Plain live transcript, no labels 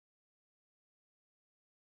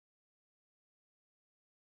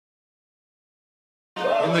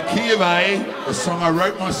In the key of A, a song I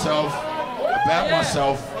wrote myself, about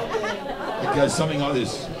myself. It goes something like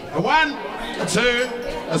this. A 1, a 2,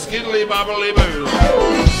 a skiddly bubbly boo.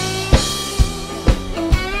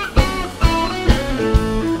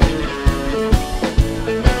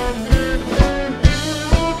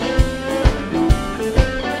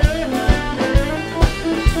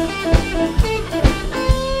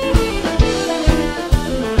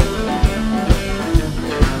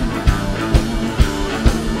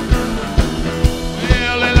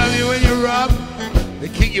 They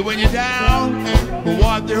kick you when you're down, but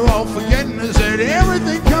what they're all forgetting is that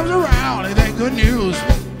everything comes around. It ain't good news.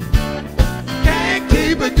 Can't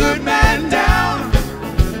keep a good man down.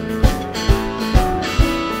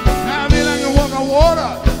 I feel like I walk on water.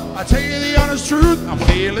 I tell you the honest truth. I'm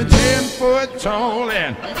feeling 10 foot tall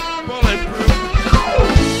and bulletproof.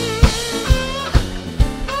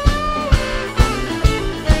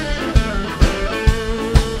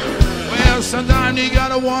 Well, sometimes you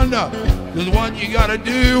gotta wonder. Cause what you gotta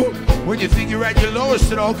do when you think you're at your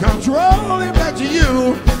lowest, it all comes rolling back to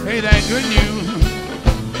you. Hey, that good news.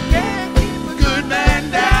 Can't keep a good man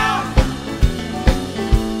down.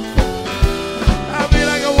 I feel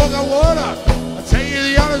like I walk on water. I tell you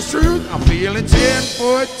the honest truth. I'm feeling 10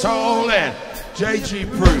 foot tall and JG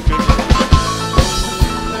proof.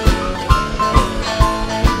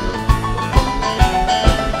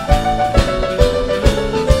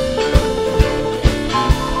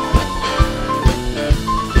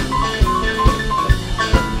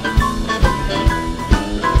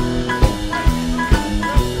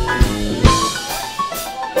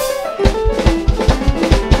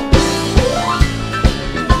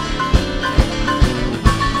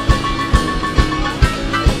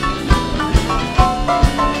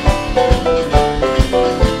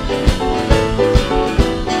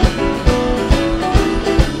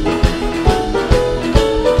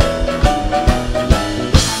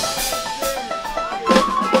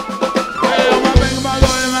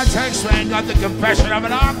 Got the compassion of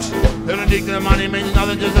an ox. Little dig the money means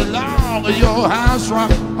nothing just as long as your house rock.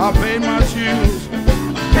 I paid my dues.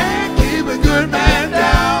 Can't keep a good man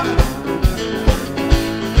down.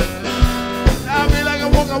 I feel like I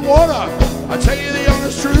walk on water. I tell you the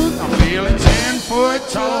honest truth. I'm feeling 10 foot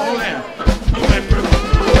tall and bulletproof.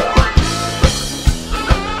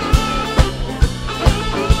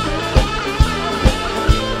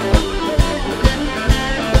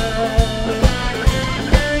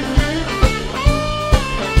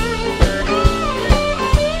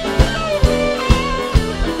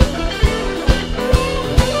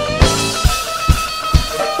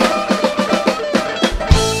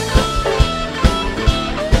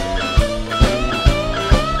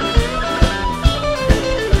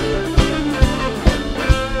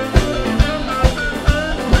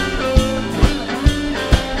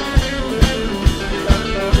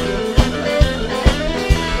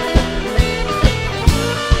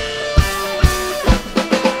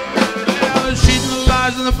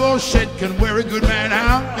 And the bullshit can wear a good man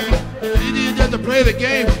out. You need to play the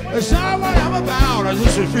game. That's not what I'm about. I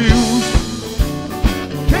just refuse.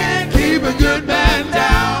 Can't keep a good man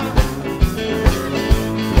down.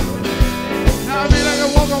 Now I feel like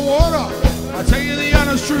I walk on water. I tell you the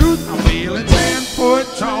honest truth. I'm feeling 10 foot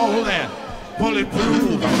tall and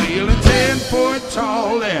bulletproof. I'm feeling 10 foot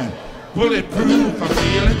tall and bulletproof. I'm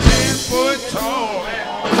feeling 10 foot tall and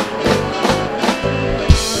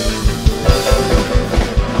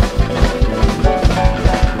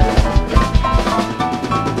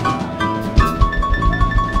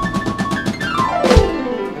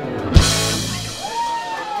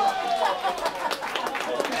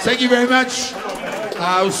Thank you very much.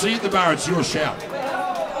 I'll see you at the bar. It's your shout.